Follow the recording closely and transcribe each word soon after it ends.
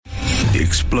The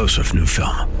explosive new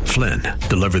film, Flynn,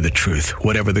 deliver the truth,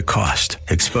 whatever the cost.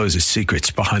 Exposes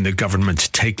secrets behind the government's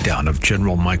takedown of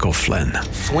General Michael Flynn.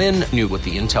 Flynn knew what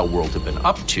the intel world had been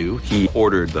up to. He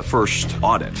ordered the first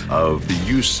audit of the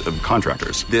use of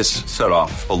contractors. This set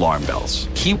off alarm bells.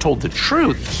 He told the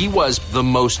truth. He was the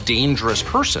most dangerous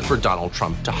person for Donald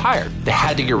Trump to hire. They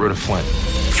had to get rid of Flynn.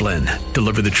 Flynn,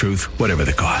 deliver the truth, whatever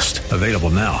the cost. Available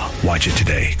now. Watch it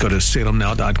today. Go to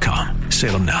salemnow.com.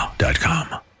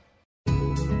 salemnow.com.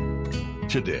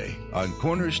 Today on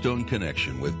Cornerstone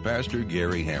Connection with Pastor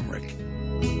Gary Hamrick.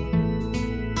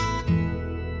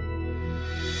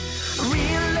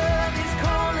 Real love is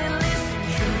calling, listen,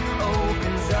 truth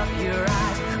opens up your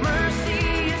eyes. Mercy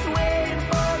is waiting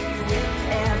for you with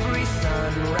every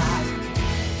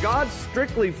sunrise. God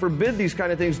strictly forbid these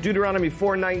kind of things. Deuteronomy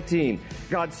 4:19.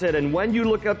 God said, and when you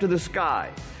look up to the sky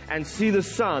and see the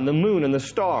sun, the moon, and the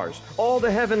stars, all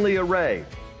the heavenly array,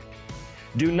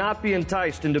 do not be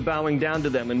enticed into bowing down to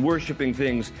them and worshiping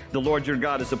things the Lord your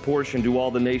God has apportioned to all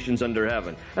the nations under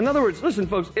heaven. In other words, listen,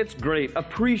 folks, it's great.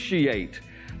 Appreciate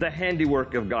the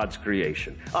handiwork of God's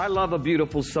creation. I love a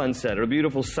beautiful sunset or a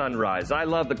beautiful sunrise. I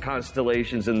love the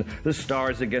constellations and the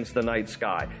stars against the night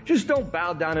sky. Just don't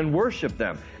bow down and worship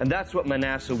them. And that's what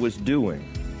Manasseh was doing.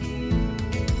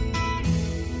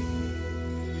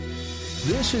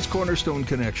 This is Cornerstone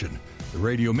Connection, the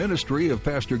radio ministry of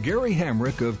Pastor Gary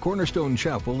Hamrick of Cornerstone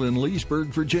Chapel in Leesburg,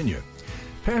 Virginia.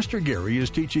 Pastor Gary is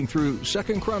teaching through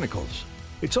 2 Chronicles.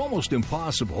 It's almost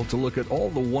impossible to look at all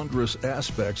the wondrous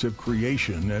aspects of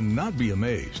creation and not be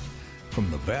amazed. From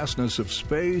the vastness of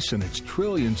space and its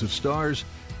trillions of stars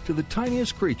to the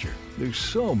tiniest creature, there's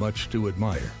so much to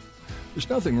admire. There's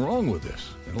nothing wrong with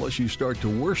this unless you start to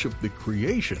worship the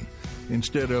creation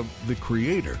instead of the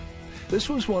Creator. This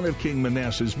was one of King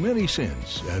Manasseh's many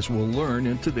sins, as we'll learn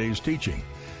in today's teaching.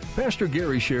 Pastor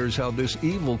Gary shares how this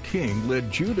evil king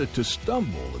led Judah to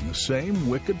stumble in the same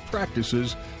wicked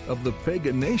practices of the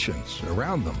pagan nations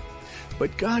around them.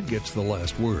 But God gets the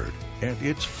last word, and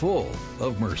it's full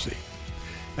of mercy.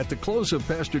 At the close of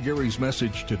Pastor Gary's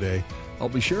message today, I'll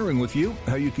be sharing with you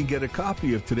how you can get a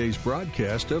copy of today's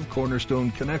broadcast of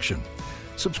Cornerstone Connection.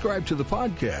 Subscribe to the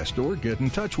podcast or get in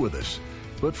touch with us.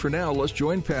 But for now, let's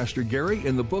join Pastor Gary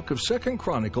in the book of 2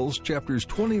 Chronicles, chapters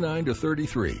 29 to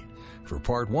 33, for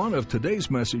part 1 of today's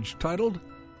message titled,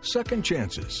 Second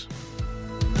Chances.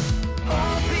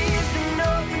 Hope is an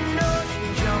open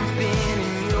ocean, jump in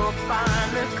and you'll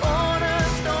find the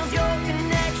cornerstones, your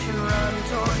connection, run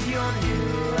towards your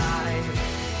new life.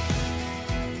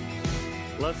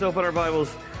 Let's open our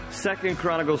Bibles. 2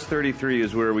 Chronicles 33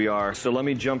 is where we are. So let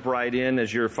me jump right in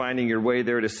as you're finding your way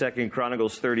there to 2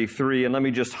 Chronicles 33. And let me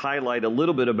just highlight a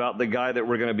little bit about the guy that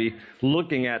we're going to be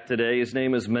looking at today. His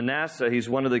name is Manasseh. He's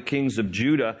one of the kings of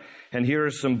Judah. And here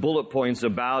are some bullet points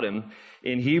about him.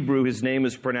 In Hebrew, his name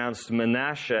is pronounced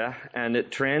Manasseh, and it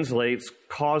translates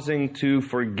causing to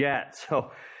forget.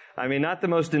 So, I mean, not the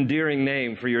most endearing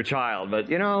name for your child, but,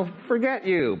 forget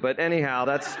you. But anyhow,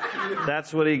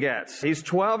 that's what he gets. He's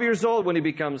 12 years old when he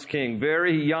becomes king.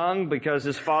 Very young because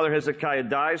his father Hezekiah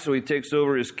dies, so he takes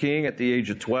over as king at the age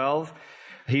of 12.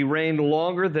 He reigned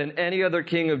longer than any other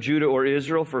king of Judah or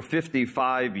Israel for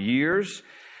 55 years.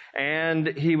 And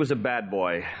he was a bad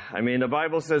boy. I mean, the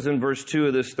Bible says in verse 2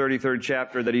 of this 33rd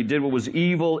chapter that he did what was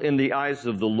evil in the eyes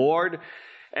of the Lord.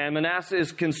 And Manasseh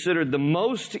is considered the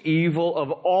most evil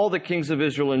of all the kings of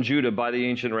Israel and Judah by the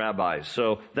ancient rabbis.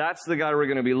 So that's the guy we're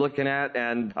going to be looking at.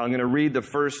 And I'm going to read the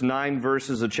first 9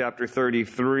 verses of chapter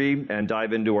 33 and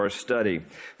dive into our study.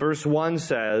 Verse 1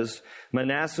 says,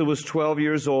 Manasseh was 12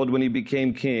 years old when he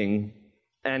became king,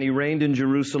 and he reigned in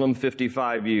Jerusalem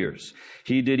 55 years.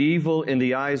 He did evil in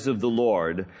the eyes of the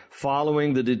Lord,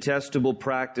 following the detestable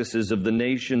practices of the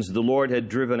nations the Lord had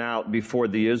driven out before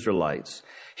the Israelites.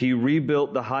 He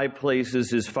rebuilt the high places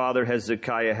his father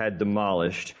Hezekiah had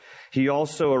demolished. He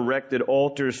also erected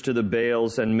altars to the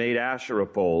Baals and made Asherah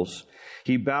poles.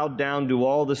 He bowed down to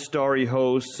all the starry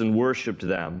hosts and worshipped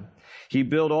them. He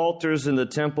built altars in the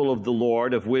temple of the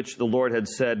Lord, of which the Lord had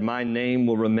said, my name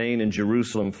will remain in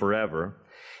Jerusalem forever.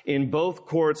 In both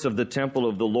courts of the temple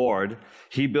of the Lord,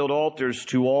 he built altars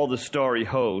to all the starry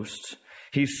hosts.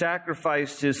 He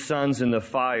sacrificed his sons in the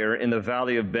fire in the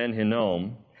valley of Ben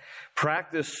Hinnom,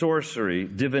 practiced sorcery,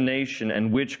 divination,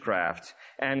 and witchcraft,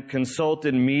 and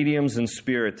consulted mediums and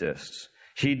spiritists.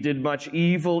 He did much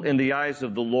evil in the eyes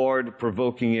of the Lord,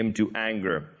 provoking him to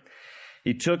anger.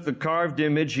 He took the carved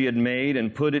image he had made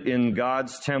and put it in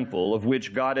God's temple, of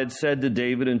which God had said to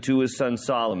David and to his son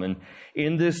Solomon,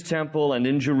 "In this temple and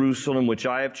in Jerusalem, which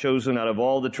I have chosen out of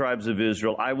all the tribes of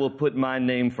Israel, I will put my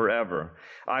name forever.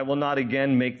 I will not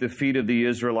again make the feet of the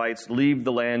Israelites leave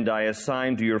the land I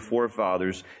assigned to your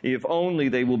forefathers, if only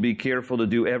they will be careful to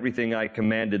do everything I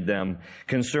commanded them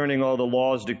concerning all the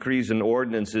laws, decrees, and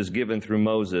ordinances given through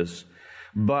Moses."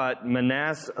 But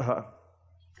Manasseh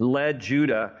led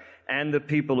Judah and the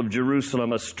people of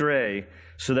Jerusalem astray,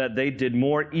 so that they did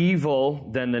more evil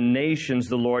than the nations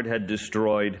the Lord had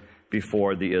destroyed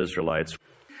before the Israelites.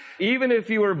 Even if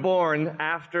you were born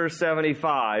after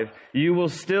 75, you will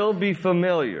still be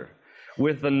familiar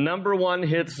with the number one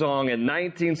hit song in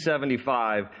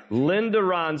 1975, Linda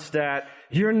Ronstadt,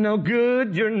 "You're no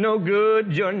good, you're no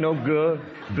good, you're no good,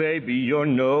 baby, you're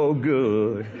no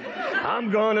good.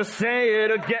 I'm gonna say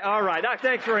it again." All right,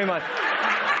 thanks very much.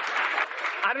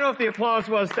 I don't know if the applause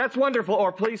was, "That's wonderful,"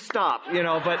 or "Please stop,"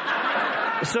 but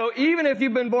so even if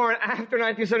you've been born after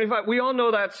 1975, we all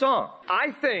know that song.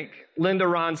 I think Linda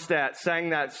Ronstadt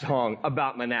sang that song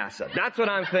about Manasseh. That's what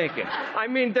I'm thinking. I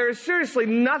mean, there's seriously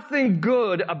nothing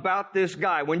good about this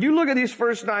guy. When you look at these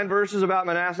first 9 verses about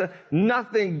Manasseh,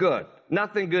 nothing good.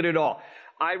 Nothing good at all.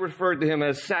 I referred to him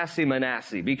as Sassy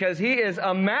Manasseh because he is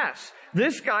a mess.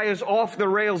 This guy is off the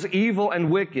rails, evil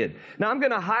and wicked. Now, I'm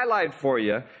going to highlight for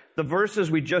you the verses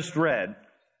we just read,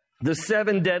 the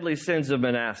 7 deadly sins of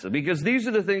Manasseh, because these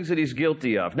are the things that he's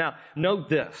guilty of. Now, note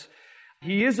this.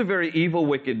 He is a very evil,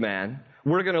 wicked man.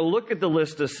 We're going to look at the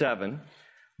list of 7,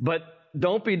 but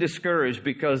don't be discouraged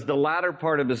because the latter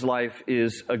part of his life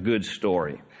is a good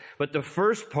story. But the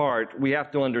first part we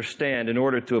have to understand in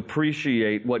order to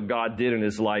appreciate what God did in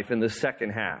his life in the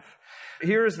second half.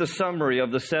 Here is the summary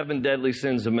of the 7 deadly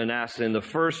sins of Manasseh in the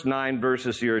first 9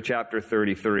 verses here of chapter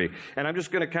 33. And I'm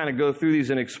just going to kind of go through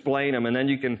these and explain them, and then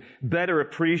you can better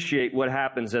appreciate what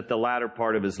happens at the latter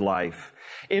part of his life.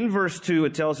 In verse 2,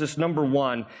 it tells us, number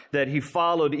 1, that he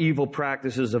followed evil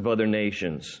practices of other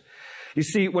nations. You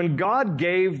see, when God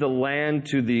gave the land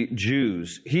to the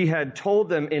Jews, he had told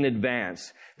them in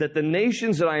advance that the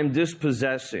nations that I am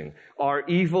dispossessing are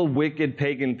evil, wicked,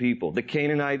 pagan people. The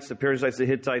Canaanites, the Perizzites, the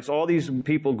Hittites, all these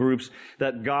people groups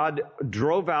that God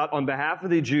drove out on behalf of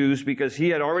the Jews because he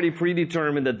had already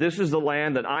predetermined that this is the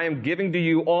land that I am giving to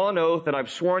you on oath that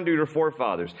I've sworn to your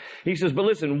forefathers. He says, but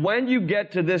listen, when you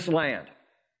get to this land,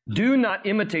 do not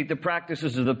imitate the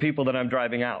practices of the people that I'm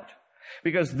driving out.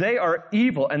 Because they are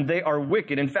evil and they are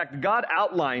wicked. In fact, God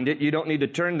outlined it. You don't need to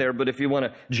turn there, but if you want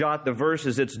to jot the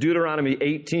verses, it's Deuteronomy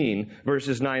 18,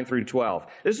 verses 9 through 12.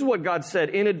 This is what God said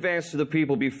in advance to the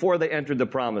people before they entered the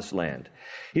promised land.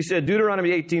 He said,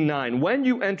 Deuteronomy 18:9, when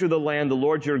you enter the land the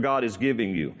Lord your God is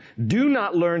giving you, do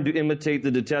not learn to imitate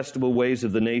the detestable ways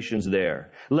of the nations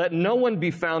there. Let no one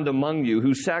be found among you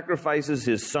who sacrifices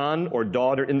his son or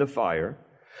daughter in the fire,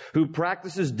 who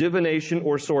practices divination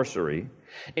or sorcery,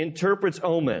 interprets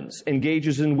omens,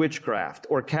 engages in witchcraft,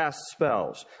 or casts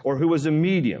spells, or who is a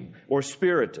medium or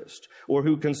spiritist, or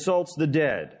who consults the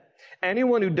dead.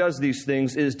 Anyone who does these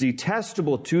things is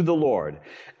detestable to the Lord.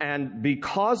 And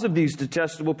because of these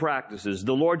detestable practices,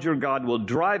 the Lord your God will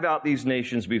drive out these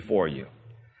nations before you.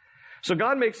 So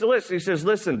God makes a list. He says,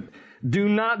 listen, do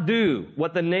not do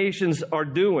what the nations are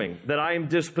doing that I am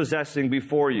dispossessing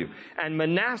before you. And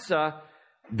Manasseh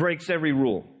breaks every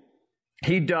rule.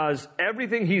 He does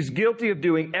everything, he's guilty of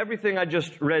doing everything I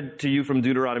just read to you from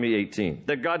Deuteronomy 18,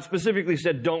 that God specifically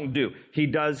said don't do. He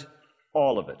does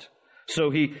all of it.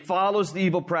 So he follows the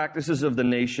evil practices of the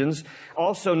nations.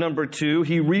 Also, number 2,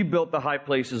 he rebuilt the high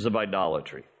places of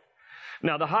idolatry.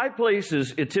 Now, the high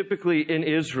places, typically in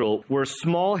Israel, were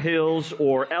small hills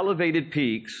or elevated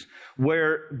peaks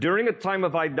where during a time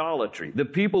of idolatry, the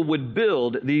people would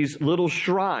build these little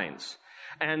shrines.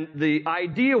 And the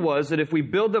idea was that if we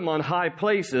build them on high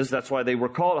places, that's why they were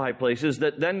called high places,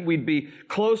 that then we'd be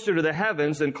closer to the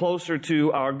heavens and closer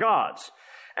to our gods.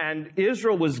 And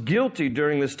Israel was guilty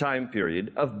during this time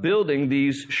period of building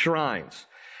these shrines,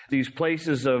 these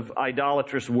places of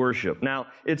idolatrous worship. Now,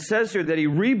 it says here that he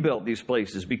rebuilt these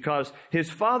places because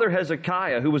his father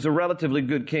Hezekiah, who was a relatively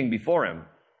good king before him,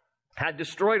 had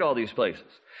destroyed all these places.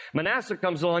 Manasseh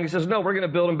comes along and says, no, we're going to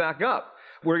build them back up.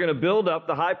 We're going to build up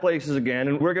the high places again,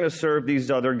 and we're going to serve these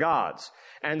other gods.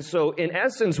 And so, in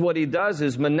essence, what he does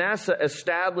is Manasseh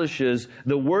establishes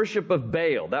the worship of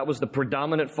Baal. That was the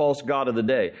predominant false god of the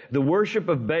day. The worship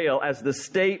of Baal as the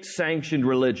state-sanctioned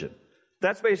religion.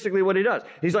 That's basically what he does.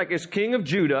 He's like, as king of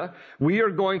Judah, we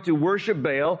are going to worship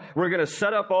Baal. We're going to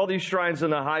set up all these shrines in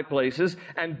the high places,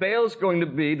 and Baal is going to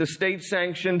be the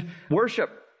state-sanctioned worship.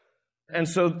 And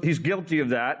so he's guilty of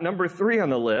that. Number 3 on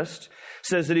the list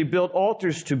says that he built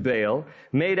altars to Baal,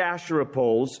 made Asherah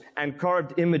poles, and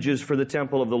carved images for the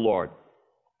temple of the Lord.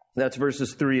 That's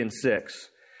verses 3 and 6.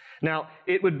 Now,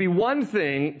 it would be one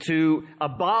thing to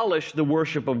abolish the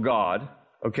worship of God,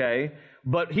 okay?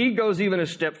 But he goes even a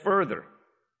step further.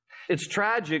 It's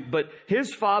tragic, but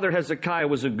his father Hezekiah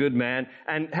was a good man,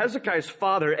 and Hezekiah's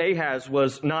father Ahaz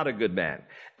was not a good man.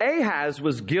 Ahaz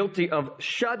was guilty of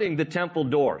shutting the temple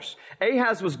doors.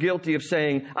 Ahaz was guilty of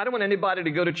saying, I don't want anybody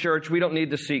to go to church, we don't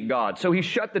need to seek God. So he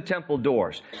shut the temple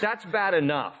doors. That's bad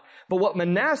enough. But what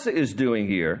Manasseh is doing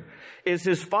here is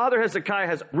his father Hezekiah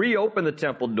has reopened the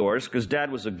temple doors because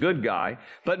dad was a good guy.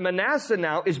 But Manasseh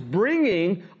now is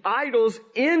bringing idols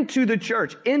into the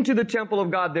church, into the temple of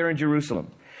God there in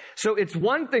Jerusalem. So it's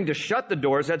one thing to shut the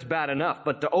doors, that's bad enough,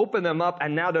 but to open them up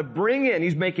and now to bring in,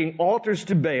 he's making altars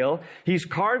to Baal, he's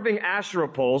carving Asherah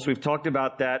poles, we've talked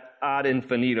about that ad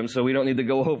infinitum, so we don't need to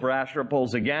go over Asherah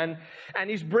poles again, and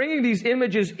he's bringing these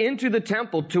images into the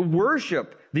temple to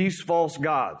worship these false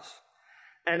gods.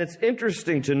 And it's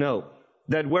interesting to note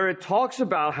that where it talks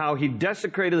about how he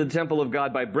desecrated the temple of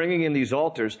God by bringing in these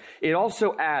altars, it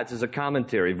also adds as a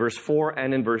commentary, verse 4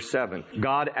 and in verse 7,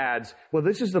 God adds, well,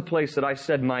 this is the place that I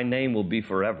said my name will be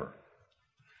forever.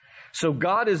 So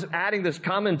God is adding this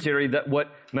commentary that what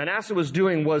Manasseh was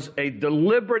doing was a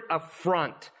deliberate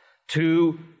affront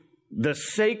to the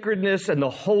sacredness and the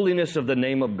holiness of the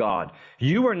name of God.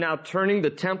 You are now turning the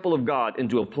temple of God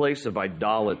into a place of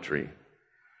idolatry.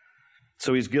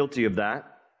 So he's guilty of that.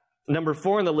 Number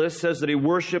 4 on the list says that he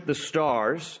worshiped the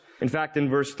stars. In fact, in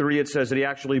verse 3, it says that he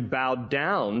actually bowed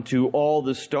down to all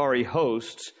the starry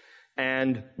hosts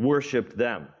and worshiped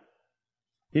them.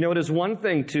 You know, it is one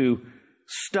thing to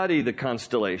study the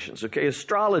constellations, okay?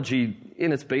 Astrology,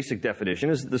 in its basic definition,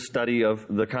 is the study of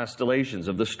the constellations,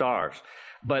 of the stars.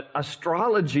 But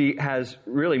astrology has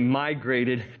really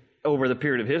migrated over the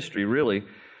period of history, really,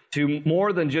 to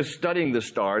more than just studying the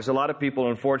stars. A lot of people,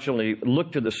 unfortunately,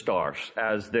 look to the stars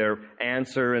as their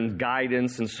answer and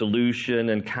guidance and solution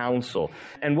and counsel.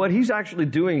 And what he's actually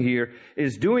doing here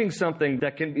is doing something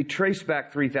that can be traced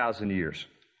back 3,000 years.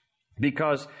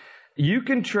 Because you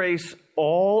can trace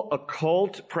all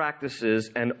occult practices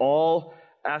and all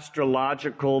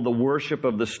astrological, the worship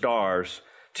of the stars,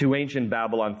 to ancient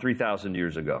Babylon 3,000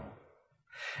 years ago.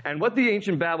 And what the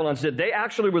ancient Babylons did, they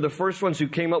actually were the first ones who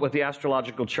came up with the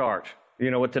astrological chart. You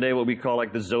know, what we call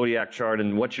like the zodiac chart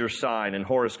and what's your sign and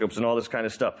horoscopes and all this kind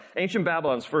of stuff. Ancient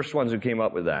Babylon's first ones who came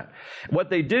up with that.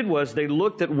 What they did was they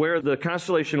looked at where the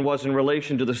constellation was in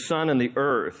relation to the sun and the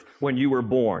earth when you were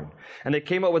born. And they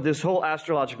came up with this whole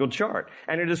astrological chart.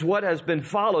 And it is what has been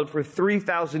followed for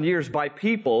 3,000 years by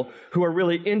people who are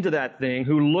really into that thing,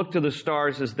 who look to the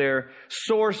stars as their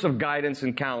source of guidance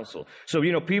and counsel. So,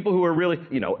 you know, people who are really,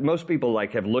 most people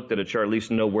have looked at a chart, at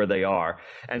least know where they are.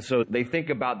 And so they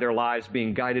think about their lives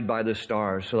being guided by the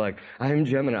stars. So I'm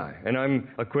Gemini, and I'm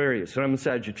Aquarius, and I'm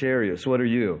Sagittarius. What are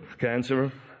you? Cancer?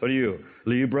 What are you?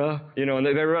 Libra? And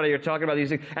everybody are talking about these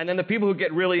things. And then the people who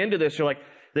get really into this are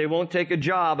they won't take a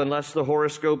job unless the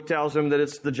horoscope tells them that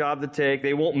it's the job to take.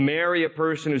 They won't marry a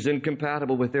person who's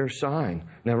incompatible with their sign.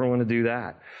 Never want to do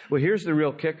that. Well, here's the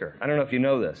real kicker. I don't know if you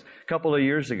know this. A couple of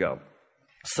years ago,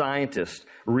 scientists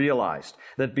realized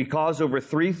that because over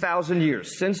 3,000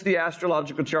 years, since the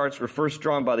astrological charts were first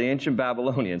drawn by the ancient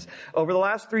Babylonians, over the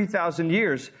last 3,000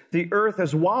 years, the earth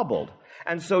has wobbled.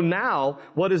 And so now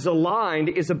what is aligned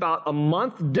is about a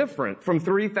month different from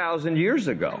 3,000 years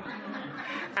ago.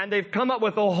 And they've come up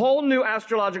with a whole new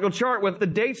astrological chart with the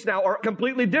dates now are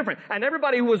completely different. And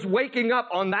everybody who was waking up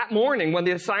on that morning when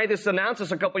the scientists announced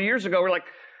this a couple of years ago were like,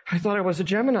 I thought I was a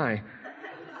Gemini.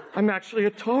 I'm actually a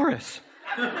Taurus.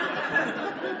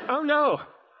 Oh no,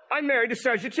 I'm married to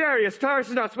Sagittarius. Taurus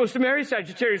is not supposed to marry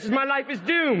Sagittarius. My life is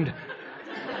doomed.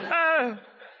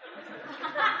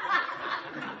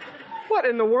 What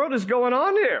in the world is going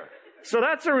on here? So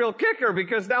that's a real kicker,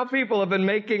 because now people have been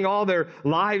making all their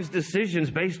lives decisions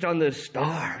based on the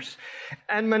stars.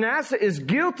 And Manasseh is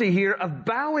guilty here of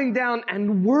bowing down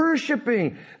and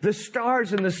worshiping the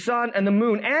stars and the sun and the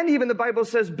moon. And even the Bible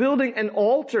says building an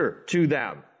altar to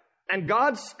them. And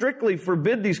God strictly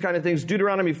forbid these kind of things.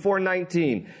 Deuteronomy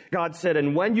 4:19, God said,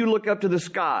 and when you look up to the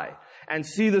sky and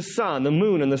see the sun, the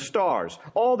moon, and the stars,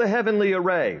 all the heavenly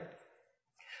array,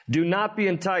 do not be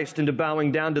enticed into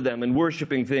bowing down to them and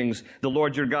worshiping things the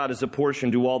Lord your God has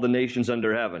apportioned to all the nations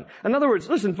under heaven. In other words,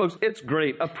 listen, folks, it's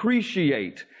great.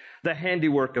 Appreciate the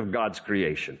handiwork of God's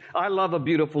creation. I love a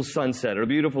beautiful sunset or a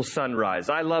beautiful sunrise.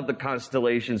 I love the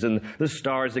constellations and the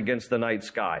stars against the night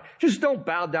sky. Just don't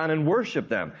bow down and worship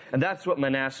them. And that's what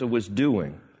Manasseh was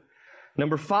doing.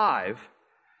 Number 5,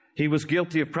 He was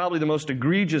guilty of probably the most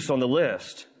egregious on the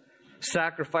list,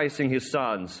 sacrificing his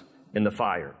sons in the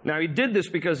fire. Now, he did this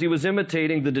because he was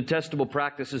imitating the detestable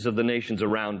practices of the nations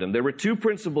around him. There were two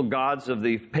principal gods of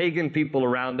the pagan people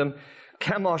around him.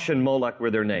 Chemosh and Molech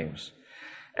were their names.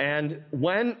 And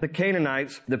when the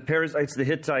Canaanites, the Perizzites, the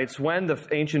Hittites, when the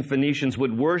ancient Phoenicians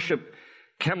would worship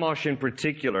Chemosh in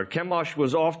particular, Chemosh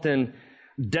was often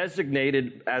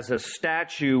designated as a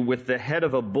statue with the head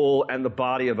of a bull and the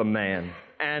body of a man.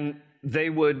 And they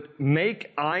would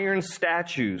make iron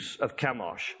statues of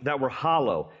Chemosh that were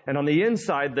hollow. And on the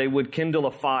inside, they would kindle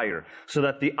a fire so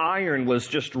that the iron was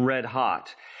just red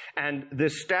hot. And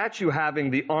this statue,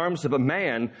 having the arms of a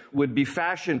man, would be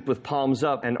fashioned with palms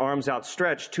up and arms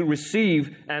outstretched to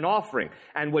receive an offering.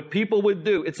 And what people would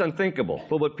do, it's unthinkable,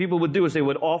 but what people would do is they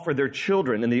would offer their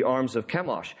children in the arms of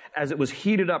Chemosh as it was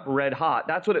heated up red hot.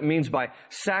 That's what it means by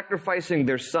sacrificing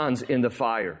their sons in the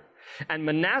fire. And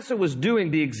Manasseh was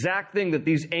doing the exact thing that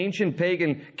these ancient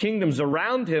pagan kingdoms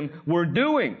around him were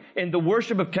doing in the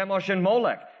worship of Chemosh and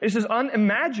Molech. This is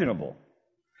unimaginable.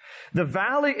 The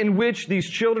valley in which these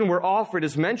children were offered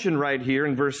is mentioned right here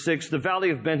in verse 6, the valley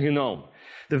of Ben Hinnom.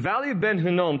 The valley of Ben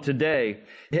Hinnom today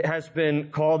has been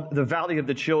called the Valley of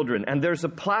the Children. And there's a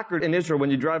placard in Israel when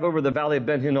you drive over the valley of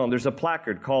Ben Hinnom. There's a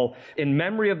placard called In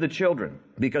Memory of the Children,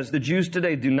 because the Jews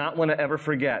today do not want to ever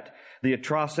forget the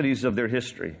atrocities of their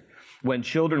history when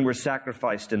children were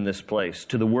sacrificed in this place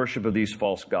to the worship of these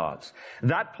false gods.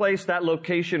 That place, that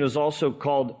location is also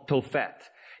called Tophet.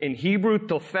 In Hebrew,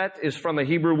 Tophet is from a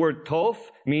Hebrew word toph,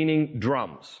 meaning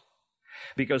drums.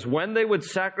 Because when they would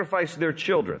sacrifice their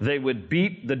children, they would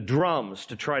beat the drums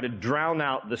to try to drown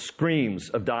out the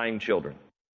screams of dying children.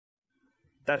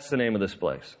 That's the name of this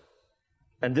place.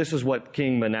 And this is what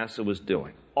King Manasseh was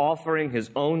doing, offering his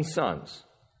own sons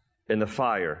in the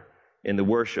fire in the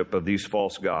worship of these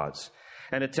false gods.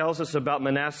 And it tells us about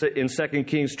Manasseh in 2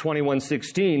 Kings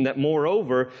 21:16 that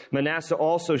moreover, Manasseh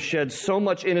also shed so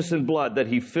much innocent blood that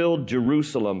he filled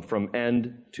Jerusalem from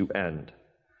end to end.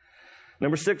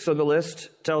 Number 6 on the list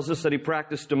tells us that he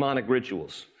practiced demonic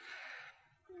rituals.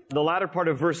 The latter part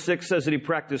of verse 6 says that he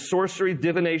practiced sorcery,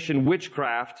 divination,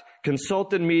 witchcraft,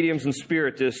 consulted mediums and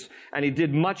spiritists, and he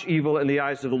did much evil in the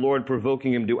eyes of the Lord,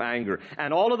 provoking him to anger.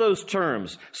 And all of those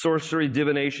terms, sorcery,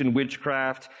 divination,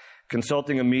 witchcraft,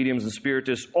 consulting of mediums and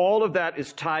spiritists, all of that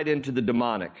is tied into the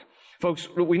demonic. Folks,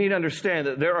 we need to understand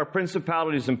that there are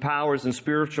principalities and powers and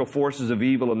spiritual forces of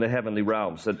evil in the heavenly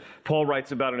realms that Paul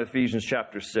writes about in Ephesians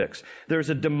chapter 6.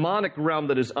 There's a demonic realm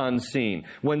that is unseen.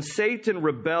 When Satan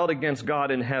rebelled against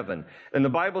God in heaven, and the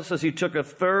Bible says he took a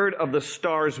third of the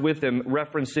stars with him,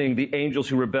 referencing the angels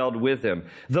who rebelled with him.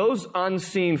 Those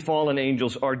unseen fallen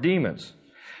angels are demons.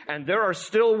 And there are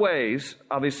still ways,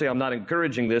 obviously I'm not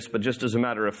encouraging this, but just as a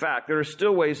matter of fact, there are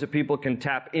still ways that people can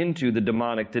tap into the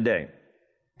demonic today.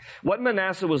 What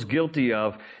Manasseh was guilty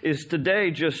of is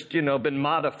today just, been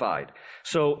modified.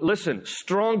 So listen,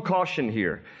 strong caution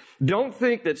here. Don't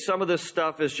think that some of this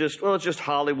stuff is just, it's just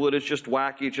Hollywood, it's just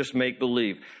wacky, it's just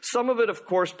make-believe. Some of it, of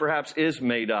course, perhaps is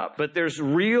made up, but there's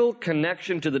real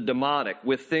connection to the demonic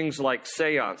with things like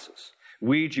seances,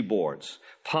 Ouija boards,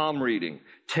 palm reading,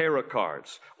 tarot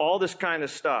cards, all this kind of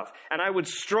stuff. And I would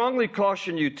strongly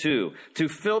caution you, too, to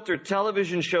filter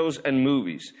television shows and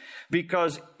movies,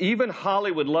 because even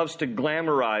Hollywood loves to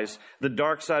glamorize the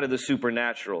dark side of the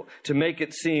supernatural, to make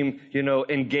it seem,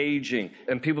 engaging,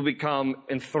 and people become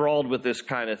enthralled with this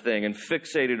kind of thing and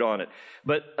fixated on it.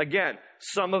 But again,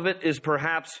 some of it is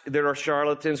perhaps there are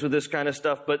charlatans with this kind of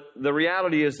stuff, but the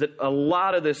reality is that a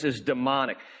lot of this is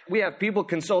demonic. We have people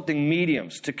consulting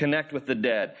mediums to connect with the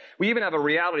dead. We even have a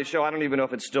reality show. I don't even know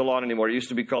if it's still on anymore. It used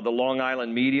to be called The Long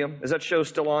Island Medium. Is that show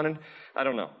still on? I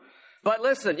don't know. But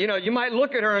listen, you might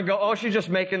look at her and go, oh, she's just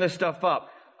making this stuff up.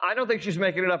 I don't think she's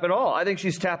making it up at all. I think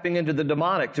she's tapping into the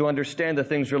demonic to understand the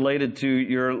things related to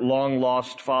your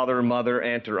long-lost father, mother,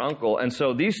 aunt, or uncle. And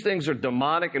so these things are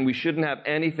demonic, and we shouldn't have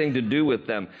anything to do with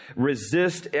them.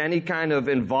 Resist any kind of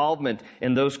involvement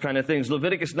in those kind of things.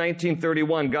 Leviticus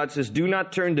 19:31, God says, do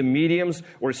not turn to mediums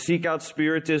or seek out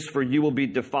spiritists, for you will be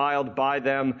defiled by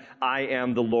them. I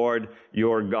am the Lord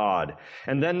your God.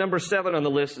 And then number 7 on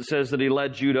the list, it says that he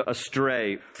led Judah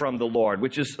astray from the Lord,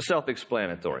 which is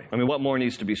self-explanatory. I mean, what more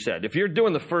needs to be said? If you're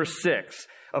doing the first 6,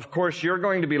 of course, you're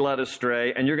going to be led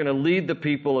astray, and you're going to lead the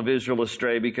people of Israel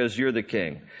astray because you're the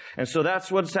king. And so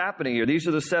that's what's happening here. These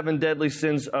are the 7 deadly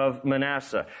sins of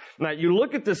Manasseh. Now, you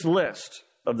look at this list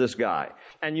of this guy,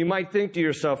 and you might think to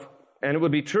yourself, and it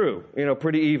would be true,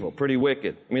 pretty evil, pretty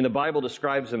wicked. I mean, the Bible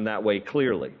describes him that way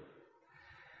clearly.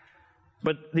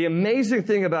 But the amazing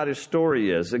thing about his story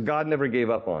is that God never gave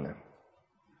up on him.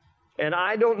 And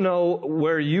I don't know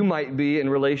where you might be in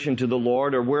relation to the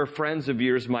Lord or where friends of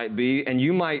yours might be, and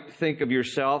you might think of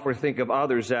yourself or think of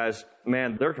others as,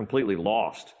 man, they're completely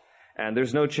lost. And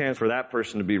there's no chance for that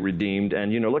person to be redeemed.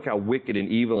 And, look how wicked and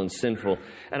evil and sinful.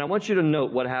 And I want you to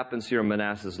note what happens here in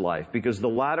Manasseh's life, because the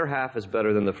latter half is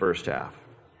better than the first half.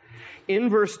 In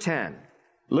verse 10,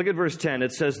 look at verse 10.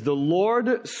 It says, the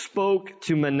Lord spoke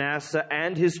to Manasseh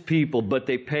and his people, but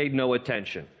they paid no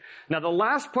attention. Now, the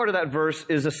last part of that verse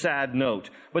is a sad note,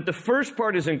 but the first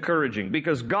part is encouraging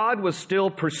because God was still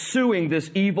pursuing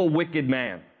this evil, wicked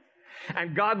man.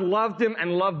 And God loved him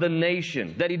and loved the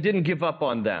nation, that he didn't give up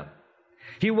on them.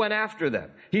 He went after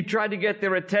them. He tried to get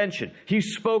their attention. He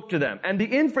spoke to them. And the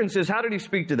inference is, how did he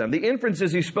speak to them? The inference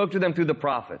is he spoke to them through the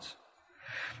prophets.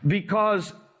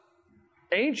 Because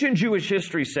ancient Jewish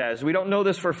history says, we don't know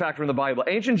this for a fact from the Bible,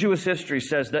 ancient Jewish history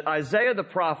says that Isaiah the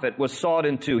prophet was sawed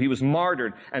in two. He was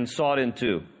martyred and sawed in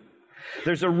two.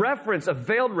 There's a reference, a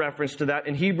veiled reference to that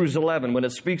in Hebrews 11 when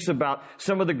it speaks about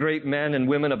some of the great men and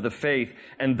women of the faith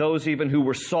and those even who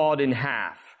were sawed in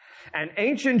half. And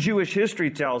ancient Jewish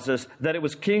history tells us that it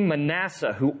was King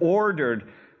Manasseh who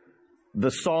ordered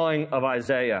the sawing of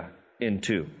Isaiah in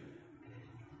two.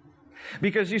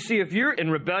 Because you see, if you're in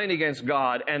rebellion against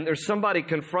God and there's somebody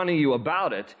confronting you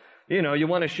about it, you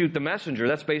want to shoot the messenger.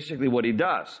 That's basically what he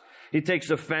does. He takes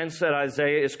offense that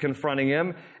Isaiah is confronting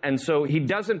him, and so he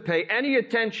doesn't pay any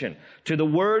attention to the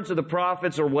words of the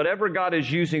prophets or whatever God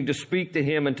is using to speak to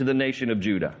him and to the nation of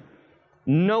Judah.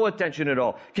 No attention at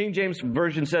all. King James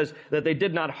Version says that they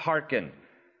did not hearken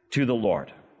to the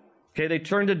Lord. Okay, they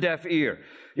turned a deaf ear.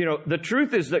 The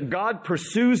truth is that God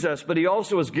pursues us, but he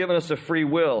also has given us a free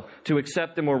will to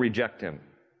accept him or reject him.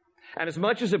 And as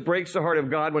much as it breaks the heart of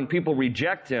God when people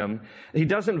reject him, he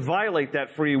doesn't violate that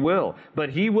free will,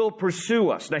 but he will pursue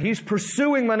us. Now, he's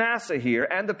pursuing Manasseh here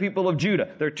and the people of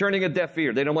Judah. They're turning a deaf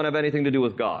ear. They don't want to have anything to do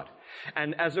with God.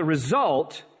 And as a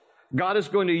result, God is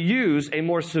going to use a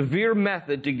more severe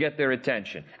method to get their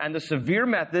attention. And the severe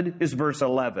method is verse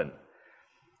 11.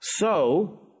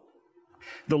 So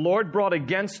the Lord brought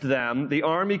against them the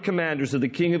army commanders of the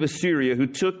king of Assyria, who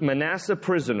took Manasseh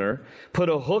prisoner, put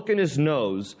a hook in his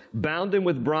nose, bound him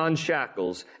with bronze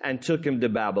shackles, and took him to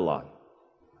Babylon.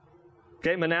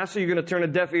 Okay, Manasseh, you're going to turn a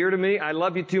deaf ear to me? I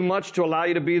love you too much to allow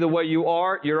you to be the way you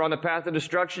are. You're on a path of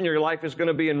destruction. Your life is going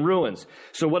to be in ruins.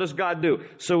 So what does God do?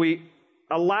 So he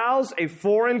allows a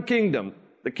foreign kingdom,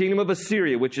 the kingdom of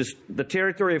Assyria, which is the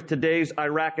territory of today's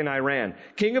Iraq and Iran.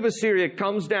 King of Assyria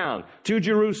comes down to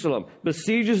Jerusalem,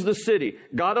 besieges the city.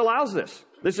 God allows this.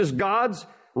 This is God's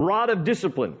rod of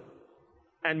discipline.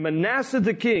 And Manasseh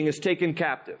the king is taken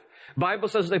captive. Bible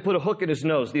says they put a hook in his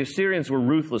nose. The Assyrians were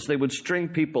ruthless. They would string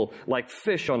people like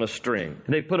fish on a string.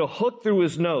 They put a hook through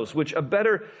his nose, which a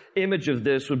better image of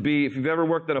this would be, if you've ever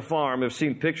worked on a farm, have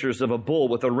seen pictures of a bull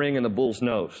with a ring in the bull's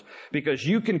nose. Because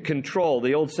you can control,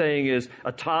 the old saying is,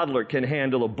 a toddler can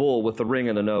handle a bull with a ring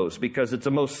in the nose, because it's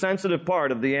the most sensitive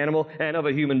part of the animal and of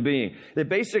a human being. They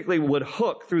basically would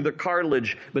hook through the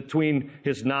cartilage between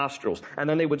his nostrils, and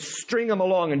then they would string him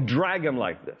along and drag him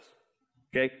like this.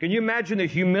 Okay, can you imagine the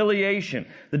humiliation,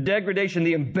 the degradation,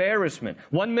 the embarrassment?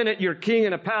 1 minute you're king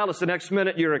in a palace, the next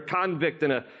minute you're a convict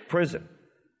in a prison.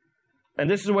 And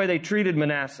this is the way they treated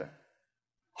Manasseh.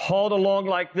 Hauled along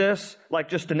like this, like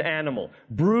just an animal.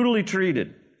 Brutally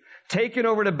treated. Taken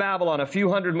over to Babylon a few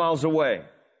hundred miles away,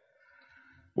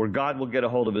 where God will get a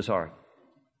hold of his heart.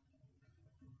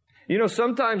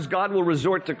 Sometimes God will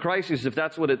resort to crises if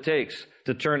that's what it takes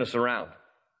to turn us around.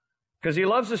 Because he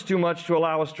loves us too much to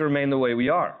allow us to remain the way we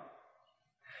are.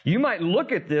 You might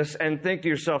look at this and think to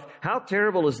yourself, how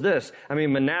terrible is this? I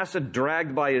mean, Manasseh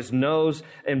dragged by his nose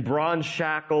in bronze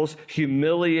shackles,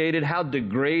 humiliated, how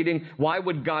degrading. Why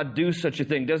would God do such a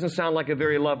thing? Doesn't sound like a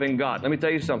very loving God. Let me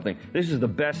tell you something. This is the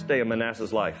best day of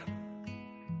Manasseh's life.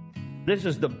 This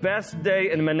is the best day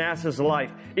in Manasseh's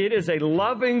life. It is a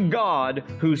loving God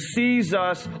who sees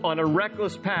us on a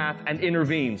reckless path and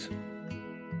intervenes.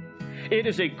 It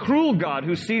is a cruel God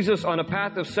who sees us on a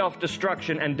path of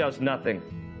self-destruction and does nothing.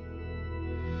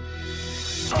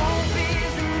 Hope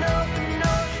is an open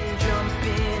ocean, jump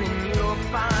in and you'll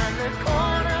find the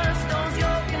cornerstones,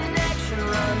 your connection,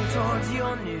 run towards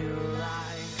your new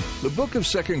life. The book of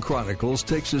 2 Chronicles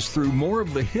takes us through more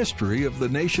of the history of the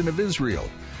nation of Israel,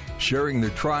 sharing the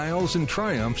trials and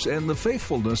triumphs and the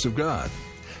faithfulness of God.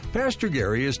 Pastor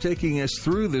Gary is taking us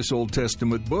through this Old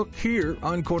Testament book here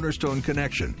on Cornerstone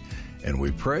Connection, and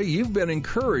we pray you've been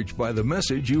encouraged by the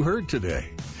message you heard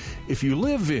today. If you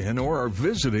live in or are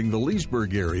visiting the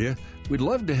Leesburg area, we'd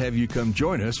love to have you come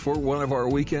join us for one of our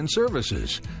weekend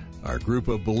services. Our group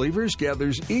of believers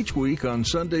gathers each week on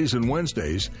Sundays and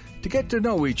Wednesdays to get to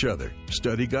know each other,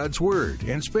 study God's Word,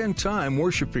 and spend time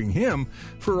worshiping Him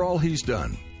for all He's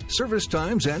done. Service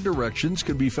times and directions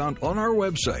can be found on our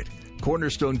website,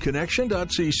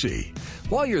 cornerstoneconnection.cc.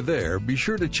 While you're there, be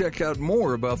sure to check out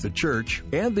more about the church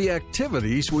and the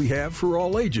activities we have for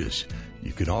all ages.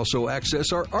 You can also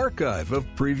access our archive of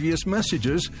previous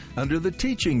messages under the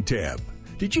Teaching tab.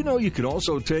 Did you know you can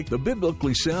also take the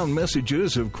biblically sound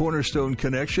messages of Cornerstone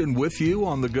Connection with you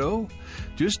on the go?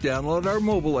 Just download our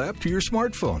mobile app to your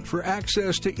smartphone for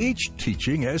access to each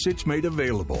teaching as it's made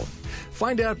available.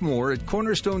 Find out more at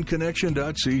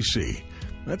cornerstoneconnection.cc.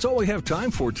 That's all we have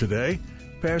time for today.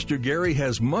 Pastor Gary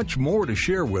has much more to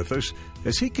share with us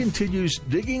as he continues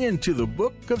digging into the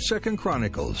book of 2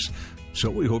 Chronicles.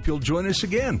 So we hope you'll join us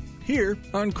again here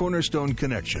on Cornerstone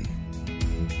Connection.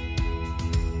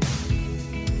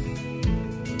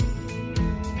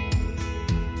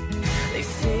 They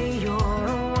say you're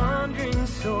a wandering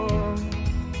soul,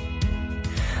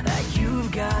 that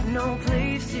you've got no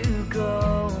place to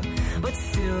go, but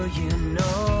still you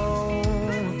know,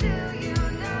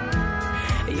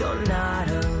 you're not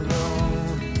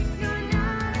alone.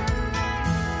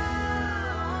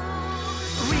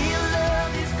 Real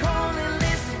love is calling,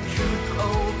 listen, truth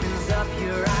opens up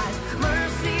your eyes.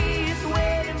 Mercy is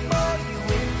waiting for you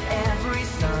with every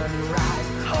sunrise.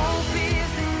 Hope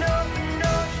is an open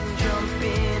ocean, jump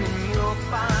in and you'll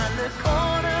find the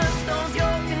cornerstones,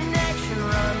 your connection,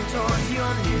 run towards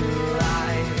your new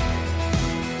life.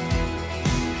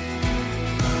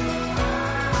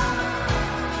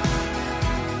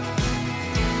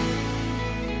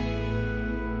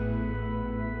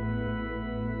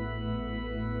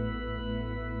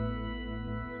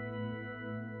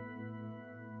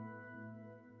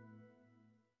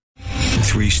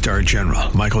 Three-star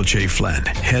General Michael J. Flynn,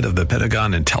 head of the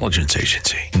Pentagon Intelligence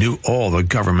Agency, knew all the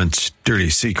government's dirty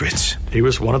secrets. He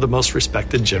was one of the most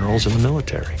respected generals in the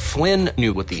military. Flynn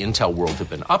knew what the intel world had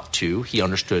been up to. He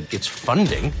understood its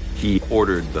funding. He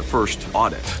ordered the first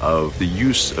audit of the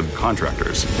use of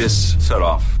contractors. This set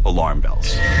off alarm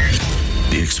bells.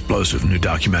 The explosive new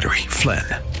documentary, Flynn,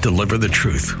 Deliver the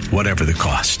Truth, Whatever the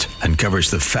Cost, uncovers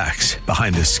the facts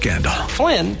behind this scandal.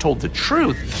 Flynn told the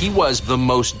truth. He was the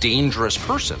most dangerous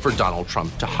person for Donald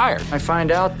Trump to hire. I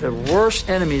find out the worst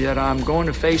enemy that I'm going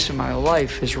to face in my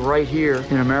life is right here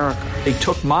in America. They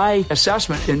took my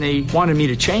assessment and they wanted me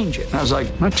to change it. And I was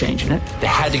like, I'm not changing it. They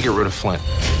had to get rid of Flynn.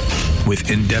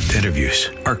 With in-depth interviews,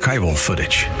 archival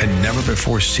footage, and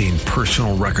never-before-seen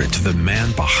personal records of the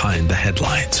man behind the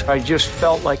headlines. I just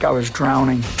felt like I was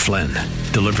drowning. Flynn,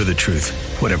 Deliver the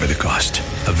Truth, Whatever the Cost.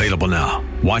 Available now.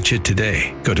 Watch it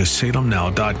today. Go to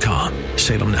salemnow.com.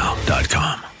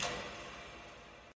 salemnow.com.